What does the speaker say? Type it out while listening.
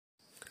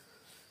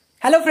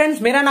Hello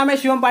friends, मेरा नाम है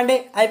Shivam Pandey.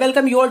 I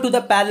welcome you all to the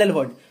parallel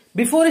world.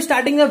 Before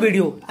starting the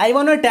video, I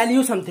want to tell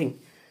you something.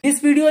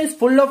 This video is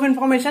full of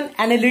information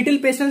and a little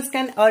patience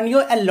can earn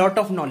you a lot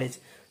of knowledge.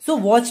 So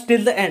watch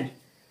till the end.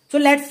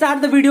 So let's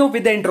start the video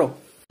with the intro.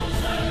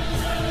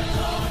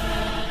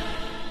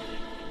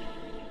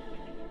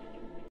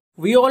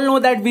 We all know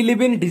that we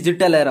live in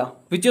digital era,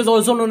 which is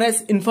also known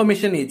as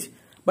information age.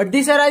 But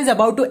this era is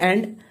about to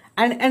end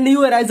and a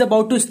new era is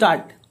about to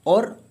start or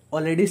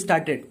already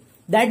started.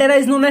 That era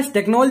is known as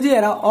technology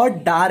era or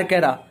dark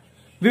era.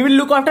 We will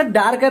look after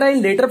dark era in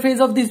later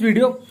phase of this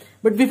video.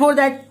 But before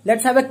that,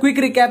 let's have a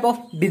quick recap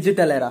of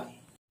digital era.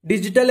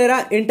 Digital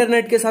era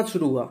internet के साथ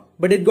शुरू हुआ,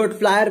 but it got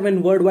flyer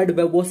when World Wide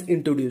Web was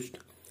introduced.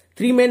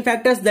 Three main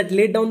factors that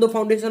laid down the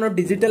foundation of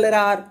digital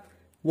era are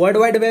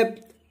World Wide Web,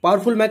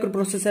 powerful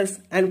microprocessors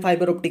and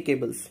fiber optic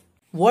cables.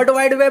 World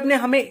Wide Web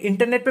ने हमें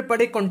internet पे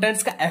पड़े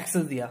contents का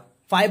access दिया.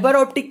 Fibre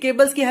optic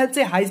cables की help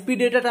से high speed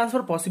data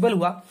transfer possible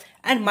हुआ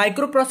and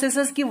micro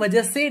processors की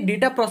वजह से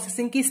डेटा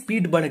प्रोसेसिंग की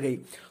स्पीड बढ़ गई.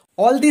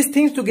 All these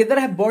things together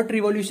have brought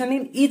revolution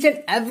in each and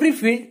every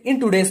field in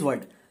today's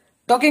world.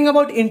 Talking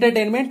about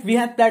entertainment, we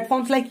have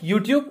platforms like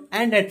YouTube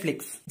and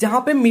Netflix,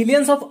 जहां पे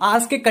millions of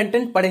hours के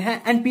content पड़े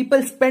हैं and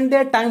people spend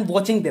their time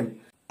watching them.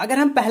 अगर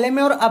हम पहले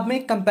में और अब में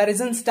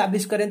कंपैरिजन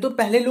स्टैब्लिश करें तो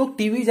पहले लोग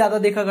टीवी ज्यादा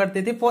देखा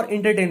करते थे फॉर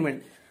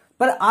एंटरटेनमेंट,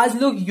 पर आज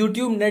लोग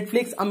YouTube,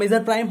 Netflix,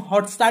 Amazon prime,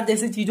 Hotstar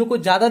जैसी चीजों को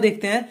ज्यादा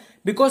देखते हैं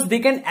because they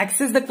can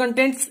access the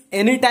contents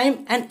any time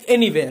and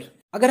anywhere.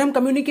 अगर हम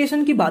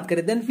कम्युनिकेशन की बात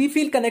करें then we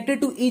feel connected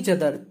to each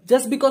other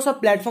just because of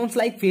platforms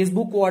like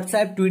Facebook,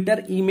 WhatsApp,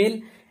 Twitter,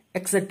 email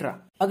etcetera.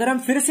 अगर हम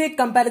फिर से एक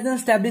कंपैरिजन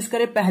स्टैब्लिश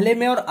करें पहले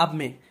में और अब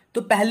में,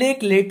 तो पहले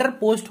एक लेटर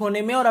पोस्ट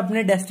होने में और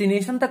अपने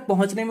डेस्टिनेशन तक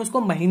पहुंचने में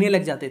उसको महीने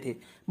लग जाते थे,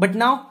 but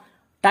now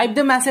type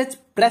the message,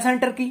 press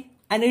enter की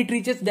and it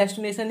reaches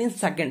destination in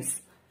seconds.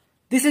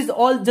 This is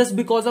all just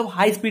because of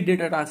high speed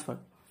data transfer.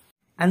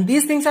 And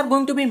these things are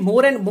going to be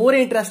more and more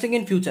interesting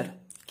in future.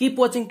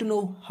 Keep watching to know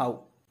how.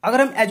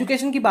 अगर हम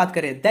education की बात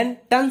करें, then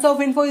tons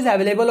of info is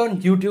available on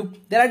YouTube.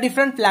 There are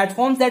different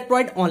platforms that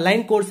provide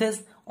online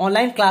courses,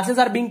 online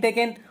classes are being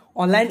taken,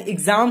 online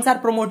exams are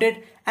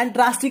promoted, and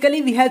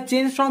drastically we have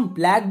changed from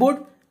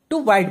blackboard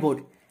to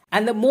whiteboard.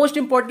 And the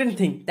most important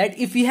thing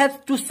that if we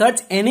have to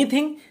search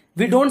anything,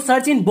 we don't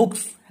search in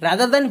books,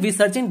 rather than we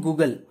search in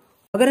Google.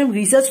 अगर हम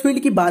research field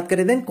की बात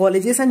करें then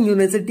colleges and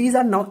universities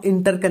are now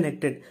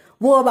interconnected.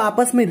 वो अब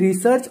आपस में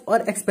research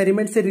और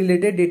एक्सपेरिमेंट से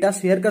रिलेटेड डेटा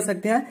शेयर कर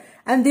सकते हैं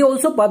and they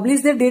also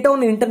publish there data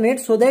on internet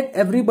so that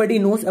everybody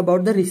knows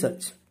about the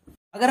research.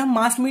 अगर हम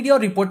मास मीडिया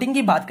और रिपोर्टिंग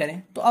की बात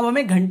करें तो अब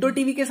हमें घंटों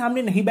टीवी के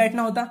सामने नहीं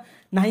बैठना होता,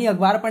 ना ही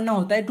अखबार पढ़ना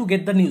होता है to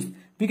get the news.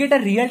 We get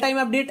a real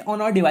time update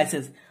on our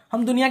devices.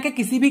 हम दुनिया के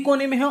किसी भी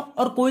कोने में हो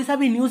और कोई सा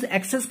भी न्यूज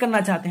एक्सेस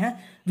करना चाहते हैं,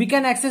 we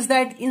can access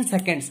that in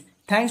seconds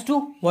thanks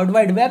to world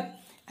wide web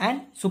and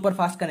super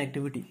fast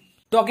connectivity.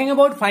 Talking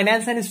about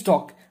finance and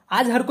stock,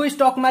 आज हर कोई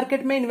स्टॉक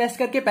मार्केट में इन्वेस्ट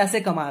करके पैसे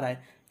कमा रहा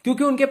है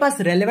क्योंकि उनके पास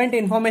रेलेवेंट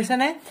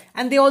इन्फॉर्मेशन है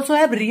and they also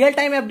have real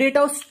time update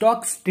of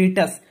stock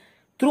status.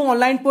 Through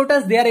online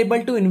portals they are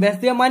able to invest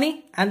their money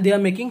and they are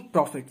making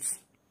profits.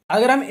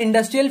 अगर हम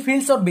इंडस्ट्रियल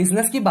फील्ड्स और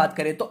बिजनेस की बात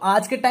करें तो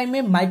आज के टाइम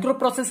में माइक्रो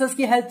प्रोसेसर्स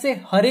की हेल्प से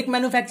हर एक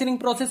मैन्युफैक्चरिंग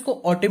प्रोसेस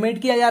को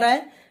ऑटोमेट किया जा रहा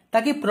है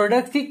ताकि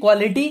प्रोडक्ट की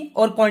क्वालिटी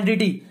और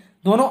क्वांटिटी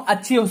दोनों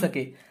अच्छी हो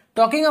सके.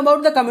 Talking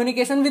about the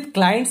communication with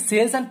client,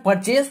 sales and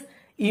purchase,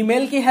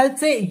 email की हेल्प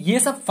से ये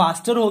सब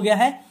फास्टर हो गया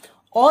है.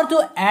 और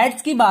जो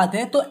एड्स की बात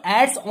है तो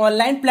एड्स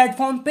ऑनलाइन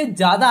प्लेटफॉर्म पे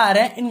ज्यादा आ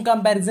रहे हैं in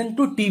comparison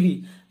to TV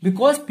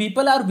because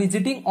people are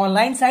visiting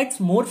online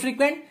sites more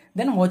frequent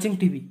then watching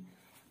TV.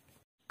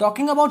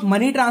 Talking about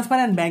money transfer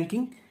and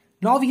banking,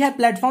 now we have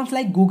platforms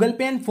like Google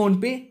पे and phone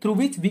पे through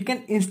which we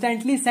can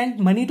instantly send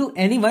money to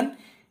anyone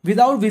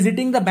without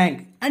visiting the bank,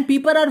 and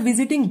people are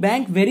visiting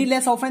bank very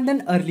less often than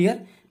earlier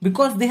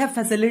because they have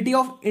facility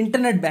of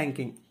internet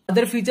banking.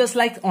 Other features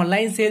like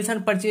online sales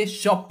and purchase,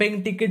 shopping,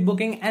 ticket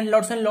booking and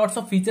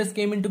lots of features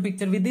came into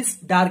picture with this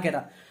dark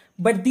era.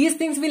 But these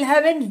things will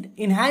have an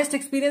enhanced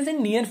experience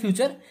in near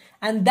future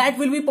and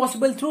that will be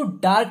possible through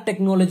DARQ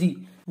technology.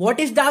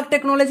 What is DARQ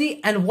technology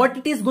and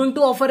what it is going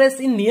to offer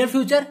us in near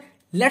future?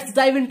 Let's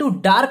dive into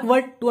dark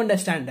world to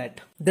understand that.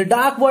 The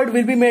dark world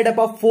will be made up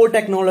of 4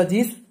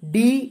 technologies,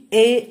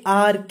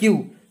 DARQ.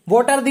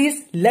 What are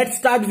these? Let's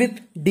start with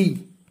D.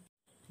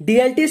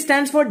 DLT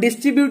stands for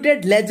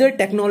Distributed Ledger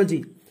Technology.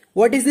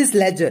 What is this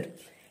ledger?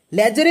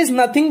 Ledger is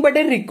nothing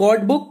but a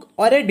record book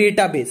or a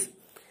database.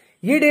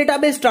 ये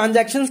database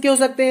transactions के हो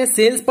सकते हैं,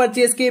 sales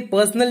purchase के,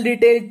 personal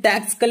detail,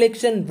 tax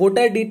collection,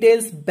 voter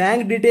details,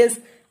 bank details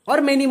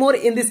और many more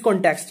in this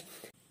context.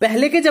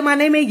 पहले के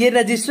जमाने में ये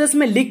रजिस्टर्स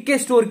में लिख के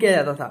स्टोर किया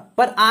जाता था,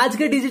 पर आज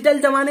के डिजिटल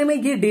जमाने में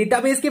ये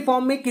डेटाबेस के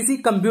फॉर्म में किसी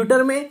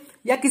कंप्यूटर में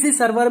या किसी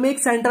सर्वर में एक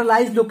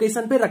सेंट्रलाइज्ड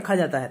लोकेशन पे रखा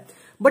जाता है.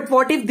 But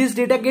what if this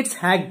data gets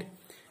hacked?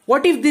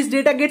 What if this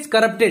data gets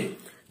corrupted?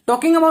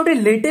 Talking about A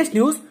latest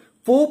news,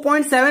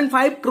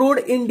 4.75 crore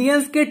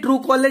Indians के true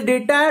collar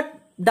data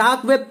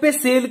dark web पे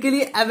सेल के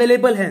लिए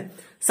अवेलेबल है.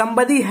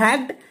 Somebody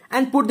hacked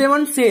and put them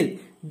on sale.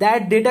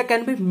 That data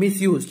can be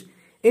misused.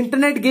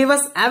 Internet gave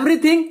us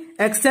everything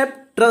except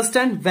trust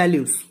and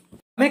values.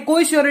 हमें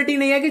कोई surety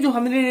नहीं है कि जो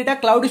हमने डेटा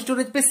क्लाउड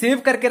स्टोरेज पे सेव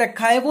करके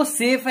रखा है वो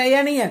सेफ है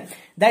या नहीं है।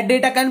 That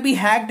data can be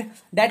hacked,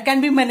 that can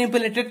be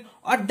manipulated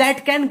और दैट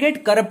कैन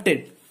गेट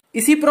करप्टेड।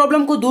 इसी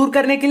प्रॉब्लम को दूर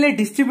करने के लिए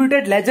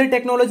डिस्ट्रीब्यूटेड लेजर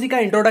टेक्नोलॉजी का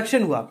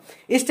इंट्रोडक्शन हुआ।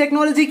 इस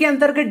टेक्नोलॉजी के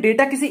अंतर्गत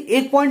डेटा किसी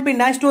एक पॉइंट पे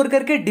ना स्टोर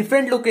करके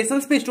डिफरेंट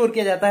लोकेशंस पे स्टोर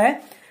किया जाता है।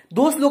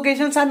 दोस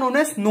locations are known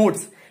as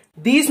nodes.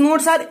 These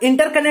nodes are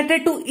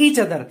interconnected to each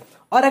other.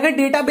 और अगर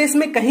डेटाबेस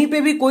में कहीं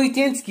पे भी कोई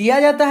चेंज किया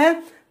जाता है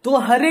तो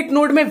हर एक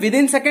नोड में विद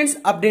इन सेकेंड्स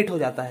अपडेट हो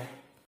जाता है।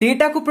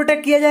 डेटा को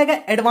प्रोटेक्ट किया जाएगा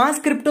एडवांस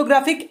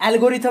क्रिप्टोग्राफिक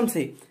एल्गोरिथम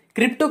से।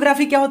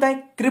 क्रिप्टोग्राफी क्या होता है?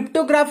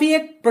 क्रिप्टोग्राफी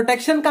एक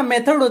प्रोटेक्शन का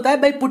मेथड होता है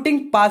बाय पुटिंग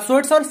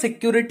पासवर्ड्स और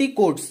सिक्योरिटी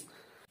कोड्स।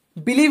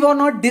 बिलीव और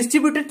not,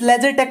 distributed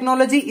laser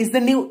technology is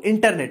the new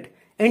internet,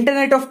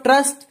 internet of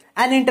trust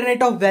and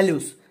internet of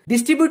values.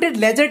 Distributed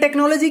laser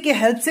technology की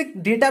हेल्प से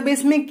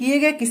डेटाबेस में किए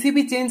गए किसी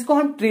भी चेंज को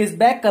हम ट्रेस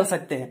बैक कर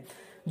सकते हैं,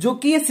 जो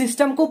कि ये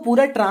सिस्टम को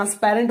पूरा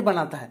ट्रांसपेरेंट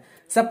बनाता है।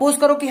 सपोज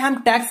करो कि हम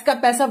टैक्स का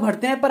पैसा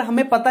भरते हैं पर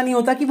हमें पता नहीं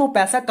होता कि वो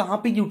पैसा कहां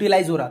पे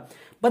यूटिलाइज हो रहा,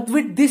 but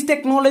with this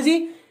technology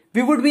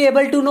we would be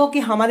able to know कि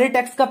हमारे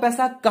टैक्स का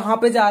पैसा कहां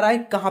पे जा रहा है,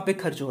 कहां पे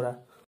खर्च हो रहा है।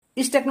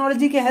 इस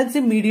टेक्नोलॉजी के हेल्प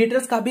से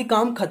मीडिएटर्स का भी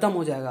काम खत्म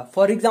हो जाएगा।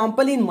 For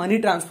example in money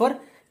transfer,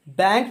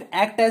 bank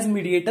act as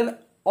mediator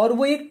और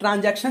वो एक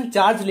ट्रांजैक्शन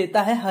चार्ज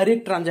लेता है हर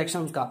एक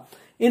ट्रांजैक्शन का।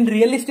 In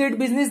real estate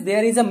business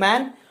there is a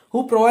man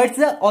who provides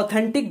the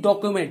authentic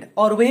document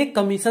और वो एक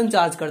कमीशन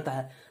चार्ज करता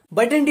है।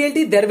 But in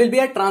reality there will be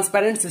a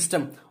transparent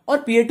system और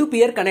पीयर टू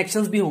पीयर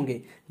कनेक्शंस भी होंगे,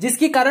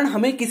 जिसके कारण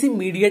हमें किसी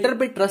मीडिएटर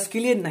पे ट्रस्ट के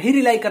लिए नहीं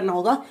रिलाई करना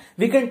होगा।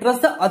 We can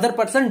trust the other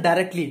person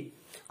directly.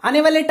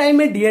 आने वाले टाइम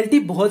में डीएलटी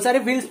बहुत सारे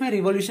फील्ड्स में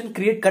रिवॉल्यूशन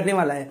क्रिएट करने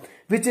वाला है,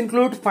 which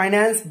include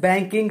finance,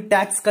 banking,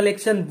 tax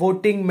collection,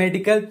 voting,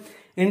 medical,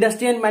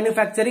 industry and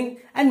manufacturing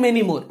and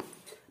many more.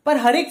 पर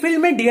हर एक फील्ड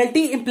में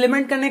डीएलटी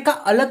इंप्लीमेंट करने का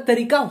अलग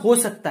तरीका हो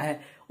सकता है।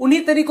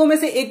 उन्हीं तरीकों में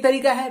से एक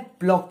तरीका है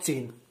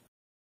blockchain.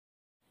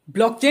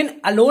 Blockchain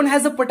alone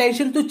has the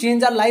potential to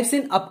change our lives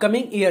in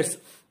upcoming years.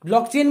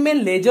 Blockchain में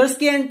लेजर्स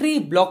की एंट्री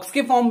ब्लॉक्स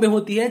के फॉर्म में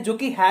होती है, जो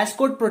कि हैश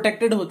कोड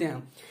प्रोटेक्टेड होते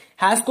हैं।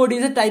 Hash code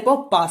is a type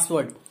of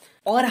password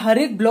और हर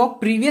एक ब्लॉक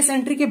प्रीवियस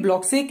एंट्री के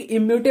ब्लॉक से एक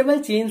इम्यूटेबल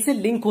चेन से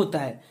लिंक होता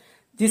है,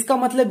 जिसका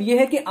मतलब यह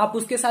है कि आप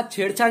उसके साथ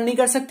छेड़छाड़ नहीं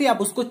कर सकते,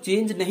 आप उसको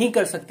चेंज नहीं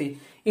कर सकते।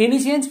 Any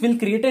change will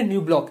create a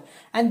new block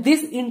and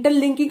this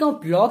interlinking of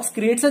blocks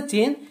creates a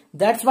chain,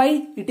 that's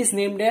why it is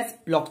named as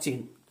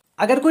blockchain.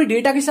 अगर कोई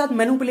डेटा के साथ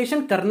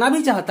मैनिपुलेशन करना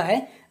भी चाहता है,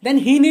 then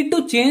he need to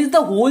change the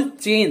whole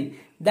chain,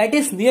 that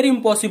is near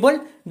impossible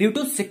due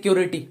to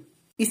security.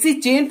 इसी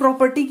chain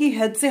property की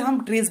हेल्प से हम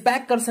ट्रेस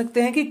बैक कर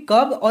सकते हैं कि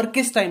कब और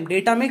किस टाइम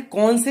डेटा में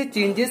कौन से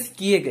चेंजेस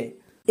किए गए।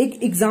 एक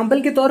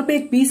एग्जाम्पल के तौर पे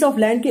एक पीस ऑफ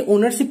लैंड के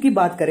ओनरशिप की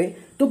बात करें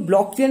तो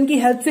ब्लॉकचेन की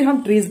हेल्प से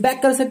हम ट्रेस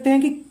बैक कर सकते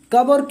हैं कि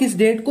कब और किस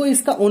डेट को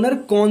इसका ओनर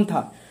कौन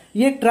था।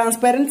 ये एक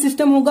ट्रांसपेरेंट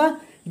सिस्टम होगा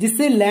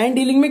जिससे लैंड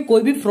डीलिंग में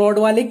कोई भी फ्रॉड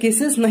वाले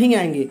केसेस नहीं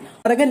आएंगे।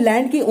 और अगर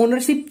लैंड की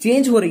ओनरशिप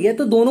चेंज हो रही है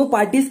तो दोनों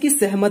पार्टीज की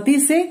सहमति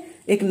से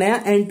एक नया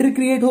एंट्री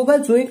क्रिएट होगा,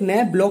 जो एक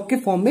नया ब्लॉक के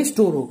फॉर्म में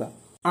स्टोर होगा।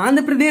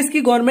 आंध्र प्रदेश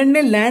की गवर्नमेंट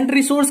ने लैंड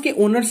रिसोर्स के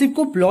ओनरशिप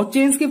को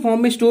ब्लॉकचेन के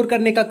फॉर्म में स्टोर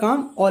करने का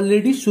काम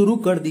ऑलरेडी शुरू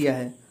कर दिया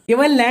है।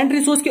 केवल लैंड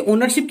रिसोर्स के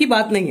ओनरशिप की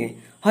बात नहीं है,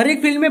 हर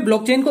एक फील्ड में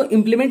ब्लॉकचेन को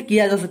इंप्लीमेंट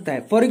किया जा सकता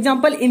है। For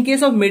example in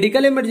case of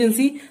medical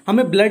emergency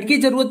हमें ब्लड की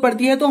जरूरत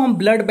पड़ती है तो हम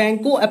ब्लड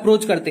बैंक को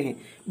अप्रोच करते हैं।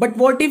 बट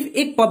व्हाट इफ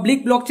एक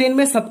पब्लिक ब्लॉकचेन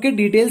में सबके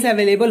डिटेल्स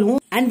अवेलेबल हो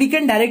and we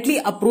can directly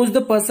approach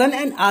the person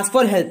and ask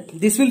for help.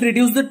 This will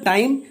reduce the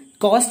time,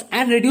 cost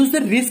and reduce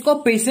the risk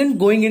of patient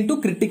going into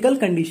critical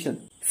condition.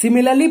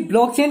 Similarly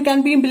blockchain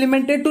can be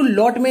implemented to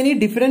lot many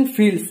different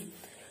fields.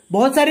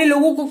 बहुत सारे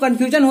लोगों को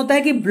confusion होता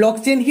है कि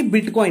blockchain ही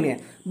bitcoin है,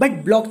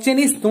 but blockchain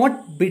is not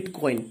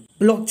bitcoin.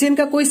 Blockchain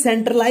का कोई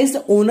सेंट्रलाइज्ड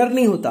ओनर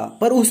नहीं होता,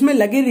 पर उसमें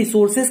लगे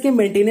रिसोर्सेज के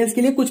मेंटेनेंस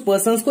के लिए कुछ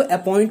पर्संस को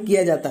अपॉइंट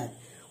किया जाता है।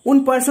 उन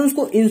पर्संस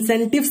को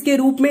इंसेंटिव्स के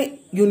रूप में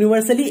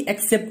यूनिवर्सली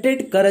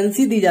एक्सेप्टेड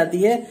करेंसी दी जाती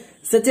है,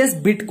 सच एज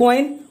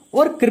बिटकॉइन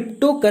और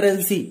crypto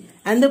currency,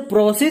 and the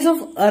process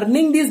of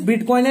earning this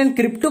bitcoin and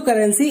crypto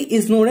currency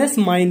is known as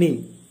mining.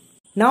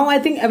 Now I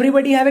think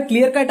everybody have a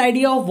clear-cut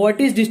idea of what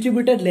is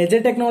distributed ledger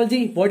technology,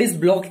 what is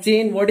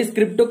blockchain, what is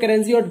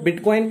cryptocurrency or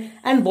Bitcoin,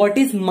 and what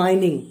is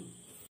mining.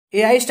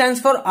 AI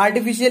stands for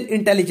Artificial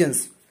Intelligence.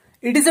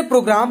 It is a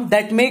program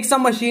that makes a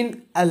machine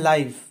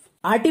alive.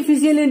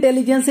 Artificial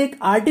Intelligence एक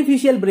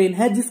artificial brain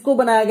है जिसको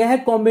बनाया गया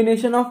है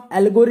combination of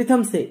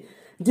algorithm से,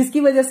 जिसकी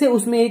वजह से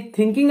उसमें एक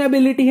thinking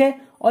ability है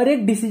और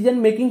एक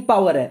decision making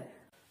power है।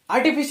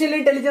 आर्टिफिशियल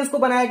इंटेलिजेंस को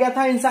बनाया गया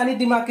था इंसानी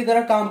दिमाग की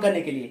तरह काम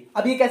करने के लिए।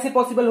 अब ये कैसे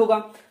पॉसिबल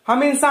होगा?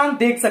 हम इंसान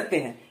देख सकते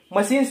हैं,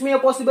 मशीन्स में यह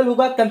पॉसिबल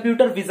होगा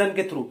कंप्यूटर विजन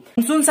के थ्रू।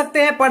 हम सुन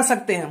सकते हैं, पढ़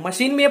सकते हैं,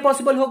 मशीन में यह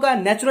पॉसिबल होगा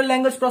नेचुरल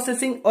लैंग्वेज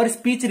प्रोसेसिंग और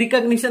स्पीच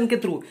रिकॉग्निशन के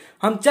थ्रू।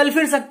 हम चल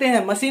फिर सकते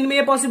हैं, मशीन में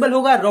यह पॉसिबल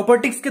होगा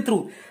रोबोटिक्स के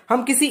थ्रू।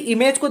 हम किसी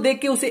इमेज को देख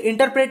के उसे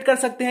इंटरप्रेट कर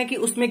सकते हैं कि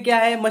उसमें क्या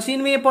है,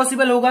 मशीन में यह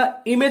पॉसिबल होगा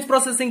इमेज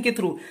प्रोसेसिंग के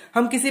थ्रू।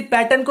 हम किसी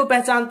पैटर्न को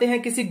पहचानते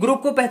हैं, किसी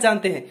ग्रुप को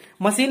पहचानते हैं,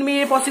 मशीन में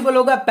यह पॉसिबल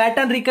होगा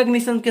पैटर्न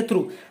रिकॉग्निशन के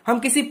थ्रू। हम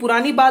किसी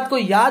पुरानी बात को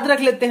याद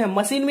रख लेते हैं,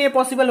 मशीन में यह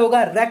पॉसिबल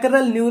होगा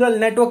रेकरल न्यूरल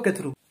नेटवर्क के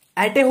थ्रू।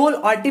 एट ए होल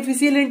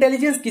आर्टिफिशियल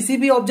इंटेलिजेंस किसी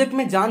भी ऑब्जेक्ट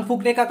में जान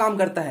फूंकने का काम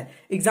करता है।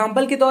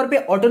 एग्जाम्पल के तौर पे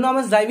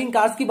ऑटोनॉमस ड्राइविंग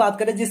कार्स की बात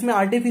करें जिसमें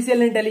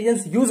आर्टिफिशियल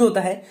इंटेलिजेंस यूज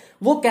होता है,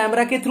 वो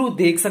कैमरा के थ्रू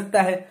देख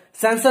सकता है,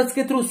 सेंसर्स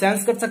के थ्रू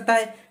सेंस कर सकता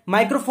है,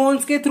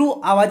 माइक्रोफोन्स के थ्रू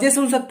आवाजें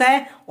सुन सकता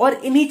है और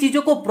इन्हीं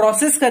चीजों को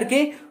प्रोसेस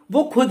करके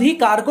वो खुद ही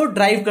कार को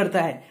ड्राइव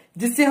करता है,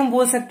 जिससे हम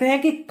बोल सकते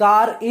हैं कि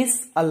car is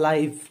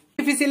alive.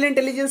 Artificial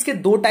intelligence के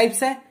दो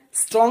टाइप्स है,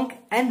 strong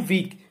and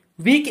week.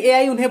 Weak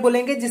AI उन्हें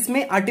बोलेंगे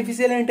जिसमें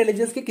आर्टिफिशियल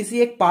इंटेलिजेंस के किसी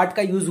एक पार्ट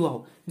का यूज हुआ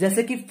हो,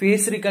 जैसे कि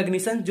फेस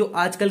रिकॉग्निशन जो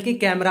आजकल के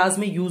कैमराज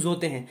में यूज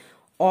होते हैं,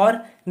 और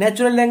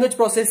नेचुरल लैंग्वेज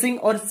प्रोसेसिंग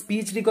और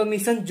स्पीच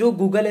रिकॉग्निशन जो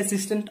गूगल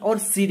असिस्टेंट और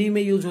सीरी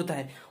में यूज होता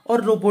है,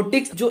 और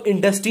रोबोटिक्स जो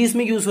इंडस्ट्रीज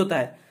में यूज होता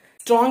है।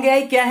 स्ट्रॉन्ग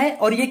एआई क्या है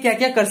और ये क्या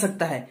क्या कर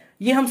सकता है,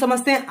 ये हम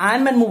समझते हैं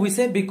आयरन मैन मूवी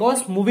से,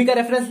 बिकॉज मूवी का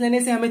रेफरेंस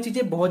लेने से हमें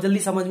चीजें बहुत जल्दी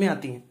समझ में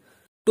आती हैं।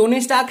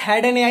 Tony Stark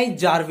had an AI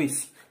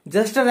Jarvis,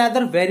 just a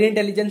rather very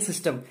intelligent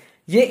system.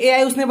 ये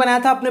एआई उसने बनाया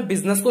था अपने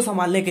बिजनेस को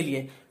संभालने के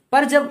लिए,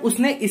 पर जब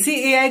उसने इसी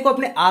एआई को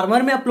अपने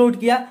आर्मर में अपलोड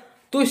किया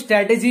तो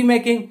स्ट्रेटेजी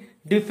मेकिंग,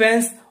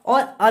 डिफेंस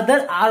और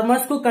अदर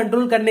आर्मर्स को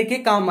कंट्रोल करने के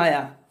काम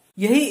आया।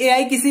 यही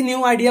एआई किसी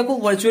न्यू आइडिया को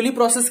वर्चुअली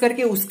प्रोसेस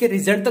करके उसके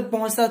रिजल्ट तक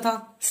पहुंचता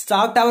था,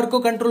 स्टार्क टावर को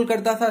कंट्रोल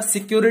करता था,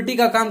 सिक्योरिटी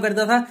का काम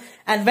करता था,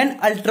 and when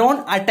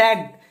Ultron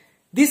attacked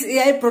this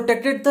AI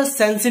protected the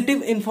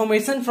sensitive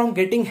information from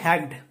getting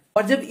hacked.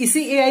 और जब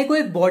इसी एआई को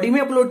एक बॉडी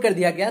में अपलोड कर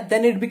दिया गया,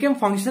 then it became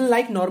functional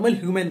like normal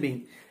human being.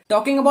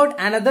 Talking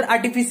about another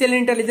artificial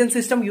intelligence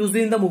system used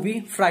in the movie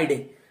Friday.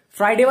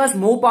 Friday was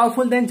more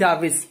powerful than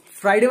Jarvis.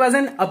 Friday was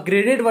an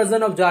upgraded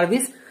version of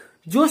Jarvis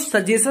जो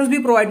suggestions भी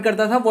provide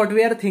करता था what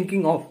we are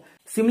thinking of.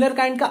 Similar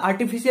kind का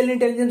artificial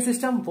intelligence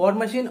system War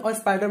Machine और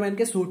Spider-Man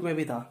के suit में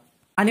भी था।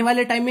 आने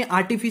वाले टाइम में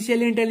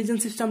artificial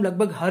intelligence system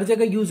लगभग हर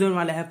जगह यूज होने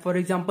वाला है। For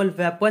example,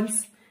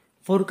 weapons,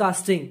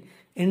 forecasting,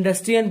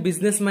 industry and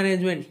business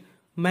management,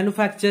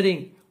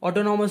 manufacturing,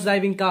 autonomous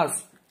driving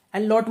cars,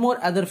 and lot more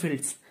other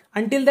fields.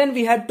 Until then,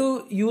 we had to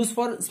use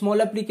for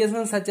small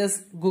applications such as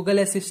Google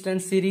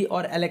Assistant, Siri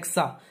or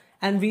Alexa,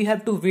 and we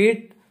have to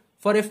wait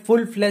for a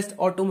full-fledged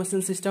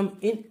automation system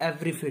in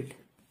every field.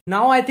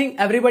 Now, I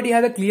think everybody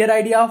have a clear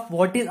idea of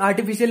what is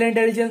artificial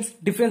intelligence,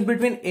 difference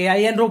between AI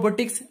and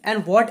robotics,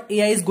 and what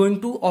AI is going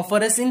to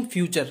offer us in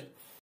future.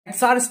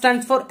 XR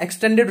stands for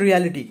Extended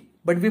Reality.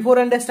 But before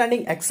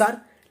understanding XR,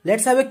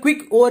 let's have a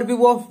quick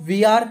overview of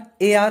VR,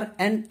 AR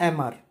and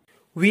MR.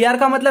 VR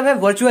का मतलब है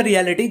virtual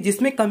reality,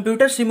 जिसमें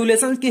computer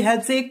simulation की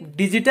help से एक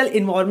digital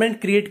environment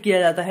create किया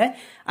जाता है,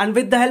 and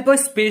with the help of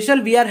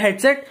special VR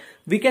headset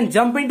we can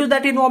jump into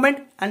that environment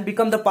and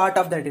become the part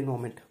of that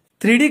environment.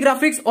 3D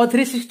graphics और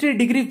 360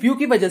 degree view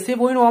की वजह से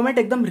वो इन्वायरमेंट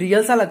एकदम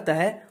रियल सा लगता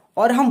है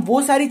और हम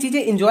वो सारी चीजें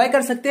एंजॉय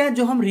कर सकते हैं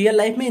जो हम रियल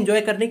लाइफ में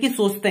एंजॉय करने की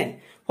सोचते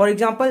हैं। For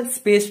example,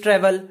 space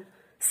travel,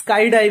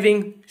 sky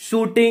diving,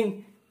 shooting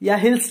या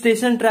hill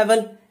station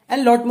travel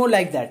and lot more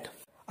like that.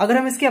 अगर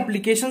हम इसके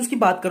एप्लीकेशंस की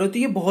बात करें तो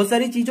ये बहुत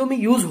सारी चीजों में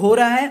यूज हो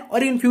रहा है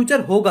और इन फ्यूचर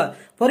होगा।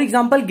 For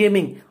example,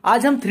 gaming.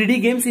 आज हम 3D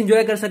गेम्स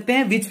एंजॉय कर सकते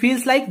हैं विच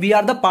feels like we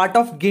are the part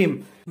of game.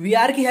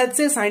 VR की हेल्प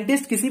से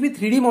साइंटिस्ट किसी भी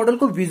 3D मॉडल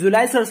को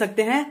विजुअलाइज कर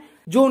सकते हैं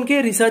जो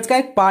उनके रिसर्च का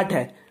एक पार्ट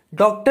है।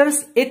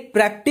 डॉक्टर्स एक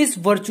प्रैक्टिस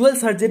वर्चुअल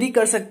सर्जरी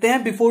कर सकते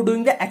हैं before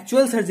doing the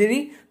actual surgery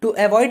to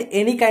avoid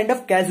any kind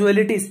of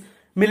casualties.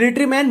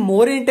 Military man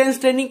more intense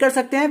training कर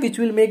सकते हैं which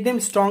will make them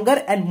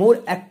stronger and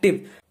more active.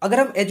 अगर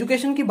हम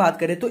एजुकेशन की बात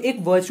करें तो एक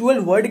वर्चुअल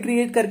वर्ल्ड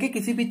क्रिएट करके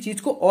किसी भी चीज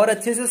को और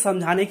अच्छे से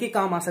समझाने के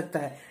काम आ सकता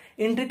है।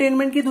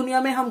 एंटरटेनमेंट की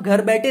दुनिया में हम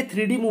घर बैठे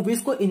 3D मूवीज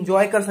को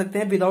एंजॉय कर सकते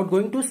हैं without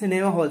going to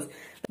cinema halls.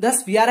 Thus,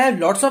 VR have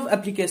lots of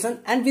application,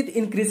 and with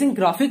increasing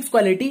graphics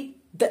quality,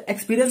 the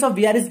experience of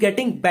VR is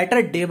getting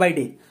better day by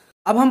day.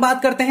 अब हम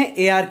बात करते हैं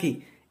AR की।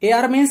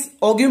 AR means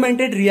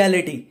augmented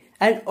reality,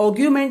 and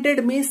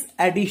augmented means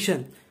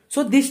addition.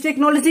 So this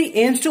technology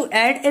aims to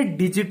add a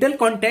digital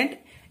content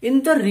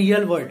in the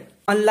real world.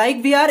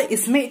 Unlike VR,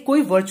 इसमें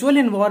कोई virtual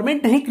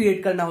environment नहीं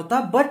create करना होता,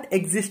 बट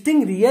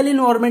एग्जिस्टिंग रियल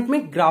इन्वायरमेंट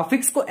में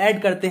graphics को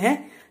add करते हैं,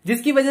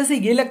 जिसकी वजह से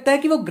ये लगता है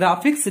कि वो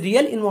ग्राफिक्स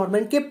रियल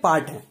इन्वायरमेंट के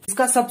पार्ट है।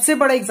 इसका सबसे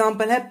बड़ा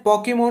एग्जांपल है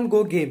पोकेमॉन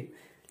गो गेम,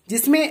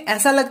 जिसमें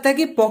ऐसा लगता है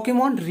कि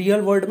पोकेमॉन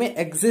रियल वर्ल्ड में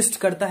एग्जिस्ट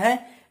करता है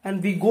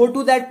and we go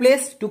to that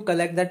place to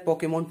collect that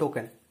Pokemon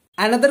token.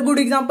 Another good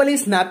example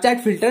is Snapchat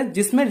filter,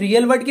 जिसमें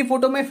रियल वर्ल्ड की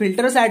फोटो में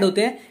फिल्टर्स ऐड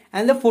होते हैं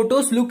and the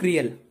photos look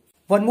real.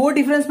 One more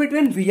difference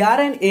between VR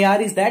and AR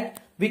is that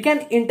we can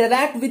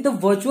interact with the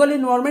virtual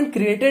environment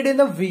created in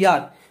the VR,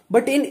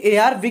 but in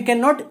AR we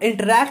cannot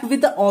interact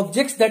with the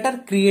objects that are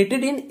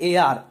created in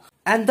AR,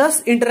 and thus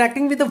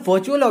interacting with the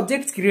virtual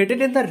objects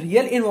created in the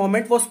real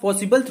environment was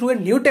possible through a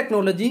new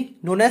technology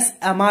known as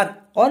MR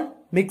or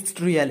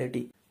mixed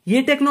reality.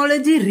 ये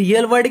technology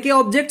real world के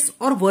objects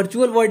और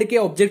virtual world के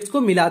objects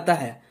को मिलाता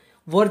है।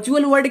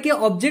 Virtual world के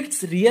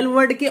objects real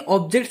world के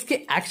objects के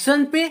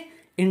एक्शन पे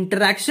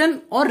इंटरेक्शन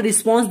और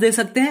रिस्पॉन्स दे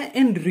सकते हैं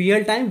in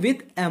real time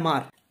with MR।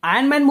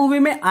 Iron man movie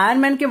में आयरन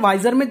मैन के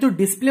वाइजर में जो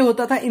डिस्प्ले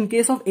होता था in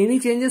case of any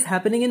changes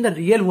happening in the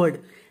real world,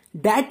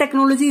 that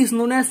technology is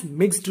known as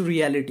mixed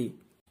reality.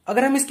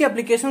 अगर हम इसके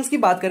एप्लीकेशंस की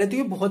बात करें तो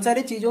ये बहुत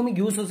सारी चीजों में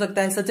यूज हो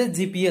सकता है, such as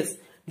GPS,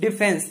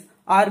 defence,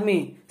 army,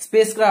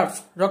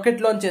 spacecrafts,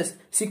 rocket launches,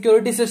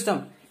 security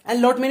system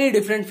and lot many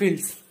different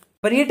fields.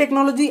 पर ये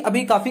टेक्नोलॉजी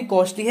अभी काफी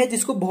कॉस्टली है,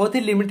 जिसको बहुत ही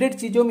लिमिटेड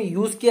चीजों में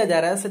यूज किया जा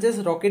रहा है, सच एज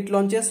रॉकेट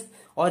लॉन्चेस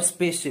और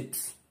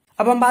स्पेसशिप्स।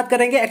 अब हम बात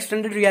करेंगे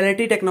एक्सटेंडेड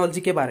रियलिटी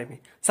टेक्नोलॉजी के बारे में।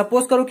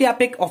 सपोज करो कि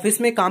आप एक ऑफिस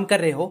में काम कर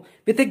रहे हो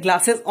with A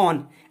glasses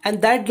on and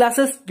that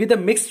glasses with a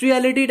mixed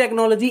reality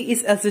technology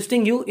is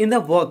assisting you in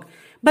the work,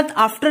 but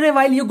after a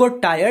while you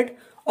got tired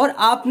और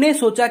आपने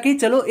सोचा कि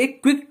चलो एक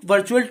क्विक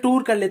वर्चुअल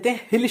टूर कर लेते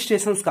हैं हिल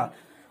स्टेशंस का।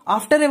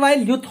 After a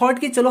while you thought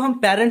कि चलो हम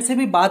पेरेंट्स से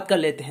भी बात कर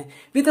लेते हैं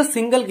with a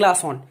single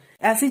glass on.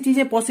 ऐसी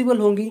चीजें पॉसिबल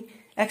होंगी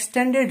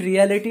एक्सटेंडेड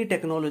रियलिटी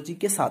टेक्नोलॉजी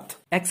के साथ।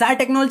 XR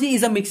technology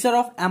is a mixture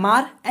of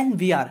MR and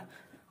VR.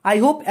 I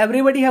hope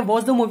everybody have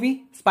watched the movie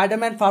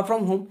Spider-Man Far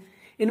From Home,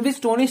 in which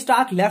Tony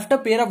Stark left a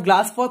pair of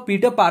glass for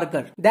Peter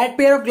Parker. That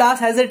pair of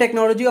glass has a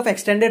technology of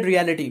extended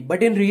reality,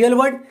 but in real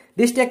world,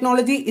 this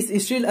technology is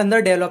still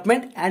under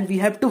development and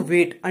we have to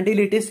wait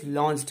until it is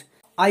launched.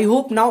 I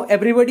hope now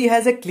everybody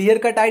has a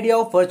clear-cut idea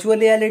of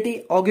virtual reality,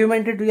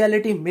 augmented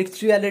reality,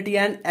 mixed reality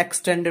and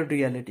extended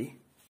reality.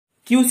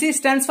 QC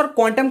stands for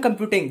quantum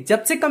computing.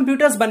 जब से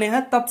computers बने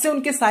हैं तब से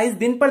उनके size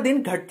दिन पर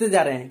दिन घटते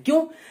जा रहे हैं।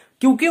 क्यों?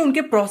 क्योंकि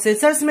उनके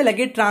प्रोसेसर्स में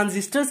लगे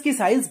ट्रांजिस्टर्स की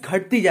साइज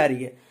घटती जा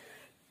रही है।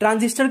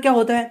 ट्रांजिस्टर क्या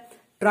होता है?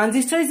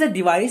 Transistor is a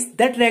device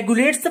that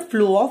regulates the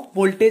flow of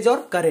voltage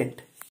और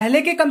करंट।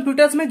 पहले के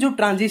कंप्यूटर्स में जो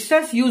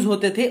ट्रांजिस्टर्स यूज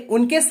होते थे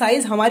उनके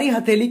साइज हमारी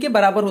हथेली के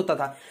बराबर होता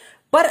था,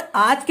 पर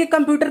आज के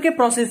कंप्यूटर के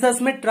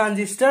प्रोसेसर्स में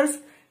ट्रांजिस्टर्स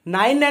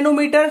 9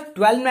 नैनोमीटर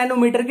 12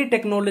 नैनोमीटर की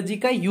टेक्नोलॉजी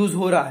का यूज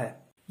हो रहा है।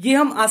 ये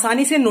हम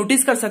आसानी से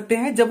नोटिस कर सकते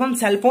हैं जब हम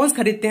सेलफोन्स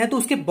खरीदते हैं तो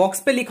उसके बॉक्स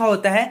पे लिखा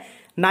होता है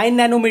 9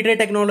 नैनोमीटर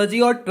टेक्नोलॉजी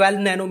और 12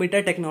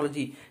 नैनोमीटर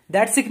टेक्नोलॉजी।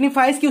 दैट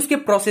सिग्निफाइज कि उसके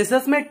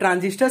प्रोसेसर्स में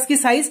ट्रांजिस्टर्स की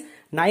साइज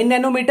 9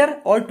 नैनोमीटर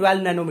और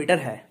 12 नैनोमीटर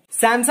है।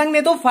 सैमसंग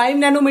ने तो 5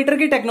 नैनोमीटर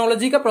की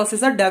टेक्नोलॉजी का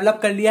प्रोसेसर डेवलप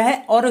कर लिया है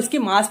और उसकी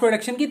मास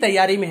प्रोडक्शन की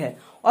तैयारी में है,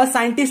 और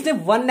साइंटिस्ट ने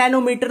 1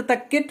 नैनोमीटर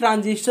तक के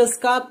ट्रांजिस्टर्स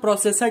का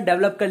प्रोसेसर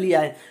डेवलप कर लिया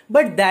है।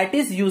 But that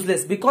is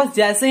useless because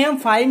जैसे ही हम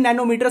 5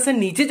 नैनोमीटर से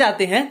नीचे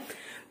जाते हैं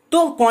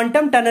तो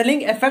क्वांटम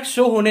टनलिंग इफेक्ट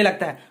शो होने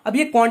लगता है। अब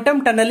ये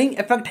क्वांटम टनलिंग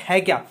इफेक्ट है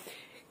क्या?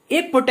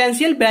 एक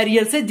पोटेंशियल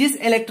बैरियर से जिस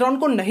इलेक्ट्रॉन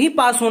को नहीं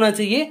पास होना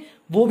चाहिए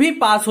वो भी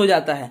पास हो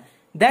जाता है।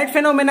 That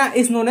phenomena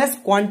is known as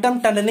quantum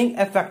tunnelling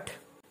effect.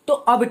 तो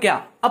अब क्या?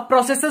 अब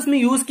प्रोसेसर्स में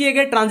यूज किए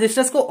गए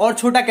ट्रांजिस्टर्स को और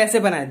छोटा कैसे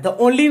बनाएं? The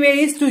only way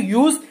is to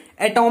use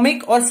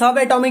atomic और सब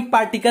एटॉमिक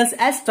पार्टिकल्स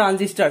एज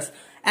ट्रांजिस्टर्स।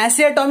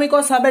 ऐसे एटॉमिक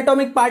और सब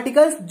एटॉमिक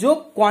पार्टिकल्स जो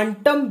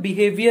क्वांटम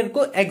बिहेवियर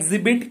को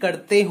एग्जिबिट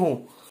करते हों।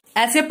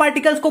 ऐसे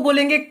पार्टिकल्स को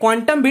बोलेंगे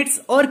क्वांटम बिट्स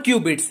और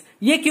क्यूबिट्स।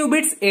 ये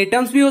क्यूबिट्स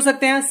एटम्स भी हो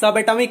सकते हैं, सब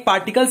एटॉमिक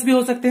पार्टिकल्स भी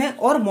हो सकते हैं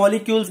और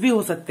मॉलिक्यूल्स भी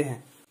हो सकते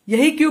हैं।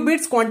 यही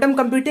क्यूबिट्स क्वांटम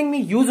कंप्यूटिंग में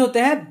यूज होते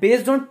हैं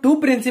based on 2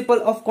 principle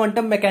of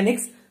quantum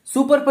mechanics,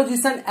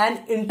 superposition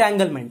and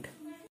entanglement.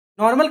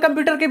 Normal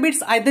computer के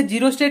बिट्स आइदर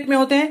 0 स्टेट में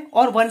होते हैं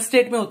और 1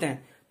 स्टेट में होते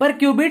हैं, पर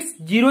क्यूबिट्स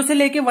 0 से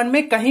लेके 1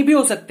 में कहीं भी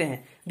हो सकते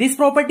हैं। This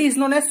property is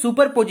known as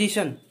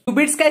superposition.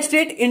 Qubits का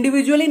स्टेट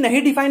इंडिविजुअली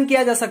नहीं डिफाइन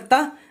किया जा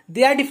सकता।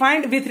 They are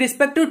defined with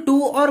respect to 2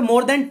 or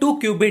more than 2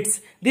 qubits.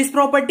 This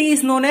property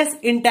is known as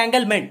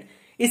entanglement.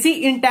 इसी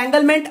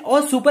entanglement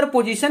और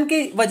superposition की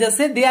वजह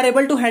से they are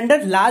able to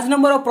handle large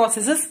number of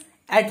processes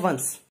at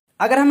once.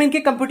 अगर हम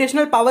इनके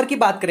computational power की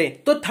बात करें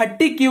तो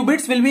 30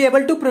 qubits will be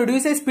able to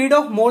produce a speed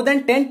of more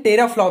than 10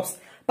 teraflops.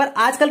 पर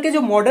आजकल के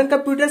जो मॉडर्न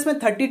कंप्यूटर्स में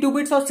 32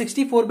 बिट्स और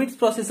 64 बिट्स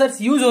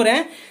प्रोसेसर्स यूज हो रहे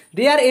हैं,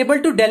 they are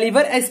able to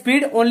deliver a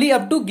speed only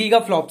up to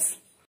gigaflops.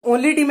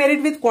 Only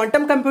demerit with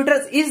quantum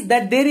computers is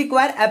that they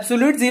require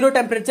absolute zero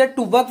temperature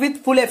to work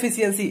with full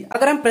efficiency.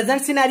 अगर हम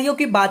present scenario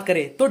की बात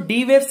करें तो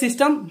D-Wave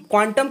system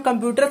quantum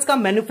computers का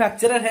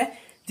manufacturer है,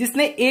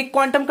 जिसने एक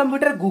क्वांटम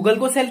कंप्यूटर गूगल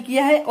को सेल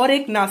किया है और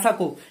एक नासा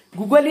को।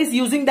 Google is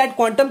using that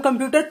quantum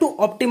computer to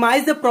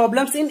optimise the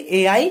problems in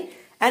AI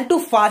and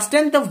to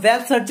fasten the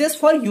web searches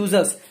for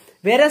users,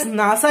 whereas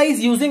NASA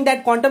is using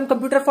that quantum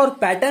computer for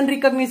pattern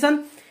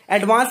recognition,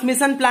 advanced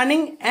mission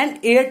planning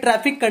and air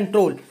traffic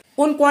control.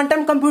 उन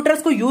quantum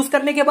computers को use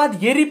करने के बाद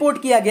ये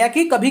report किया गया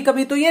कि कभी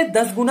कभी तो ये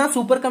 10 गुना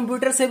सुपर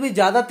कंप्यूटर से भी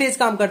ज्यादा तेज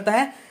काम करता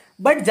है,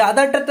 बट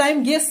ज्यादातर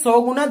टाइम ये 100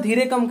 गुना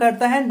धीरे काम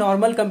करता है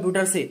नॉर्मल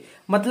कंप्यूटर से।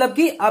 मतलब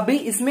कि अभी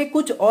इसमें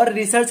कुछ और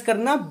रिसर्च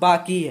करना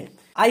बाकी है।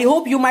 I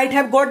hope you might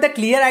have got the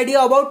clear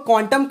idea about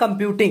quantum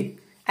computing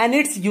and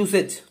it's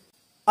usage.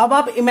 अब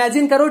आप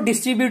इमेजिन करो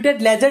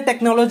distributed laser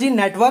technology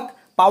network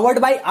powered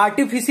by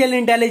artificial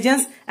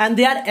intelligence, and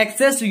they are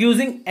accessed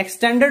using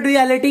extended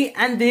reality,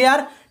 and they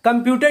are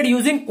computed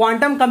using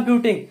quantum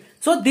computing.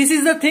 So this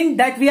is the thing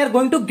that we are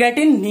going to get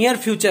in near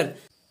future.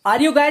 Are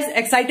you guys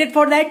excited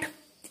for that?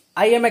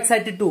 I am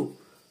excited too.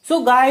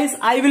 So guys,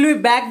 I will be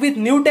back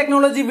with new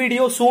technology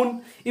video soon.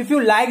 If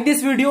you like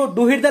this video,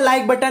 do hit the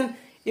like button.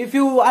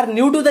 If you are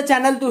new to the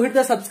channel, do hit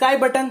the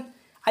subscribe button.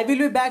 I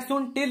will be back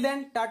soon. Till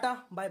then, tata,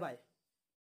 bye bye.